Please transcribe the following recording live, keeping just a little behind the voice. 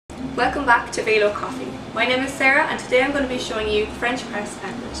Welcome back to Velo Coffee. My name is Sarah and today I'm going to be showing you the French press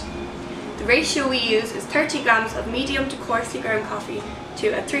method. The ratio we use is 30 grams of medium to coarsely ground coffee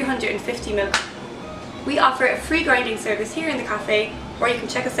to a 350ml. We offer a free grinding service here in the cafe, or you can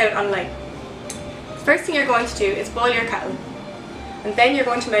check us out online. The first thing you're going to do is boil your kettle, and then you're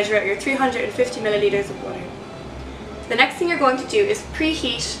going to measure out your 350 millilitres of water. The next thing you're going to do is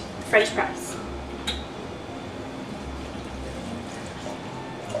preheat the French press.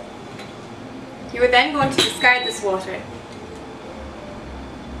 You are then going to discard this water.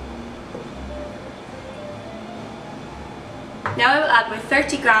 Now I will add my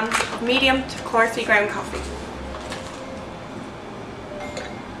 30 grams of medium to coarsely ground coffee.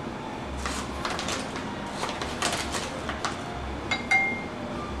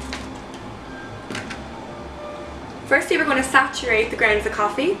 Firstly, we're going to saturate the grounds of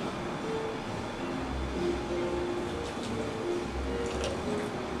coffee.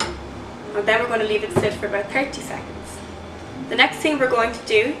 And then we're going to leave it sit for about 30 seconds. The next thing we're going to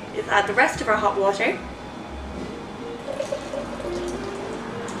do is add the rest of our hot water.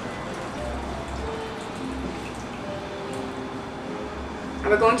 And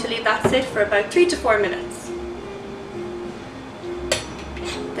we're going to leave that sit for about 3 to 4 minutes.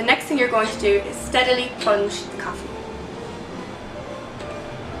 The next thing you're going to do is steadily plunge the coffee.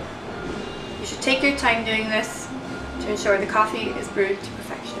 You should take your time doing this to ensure the coffee is brewed to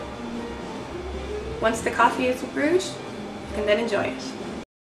perfection. Once the coffee is brewed, you can then enjoy it.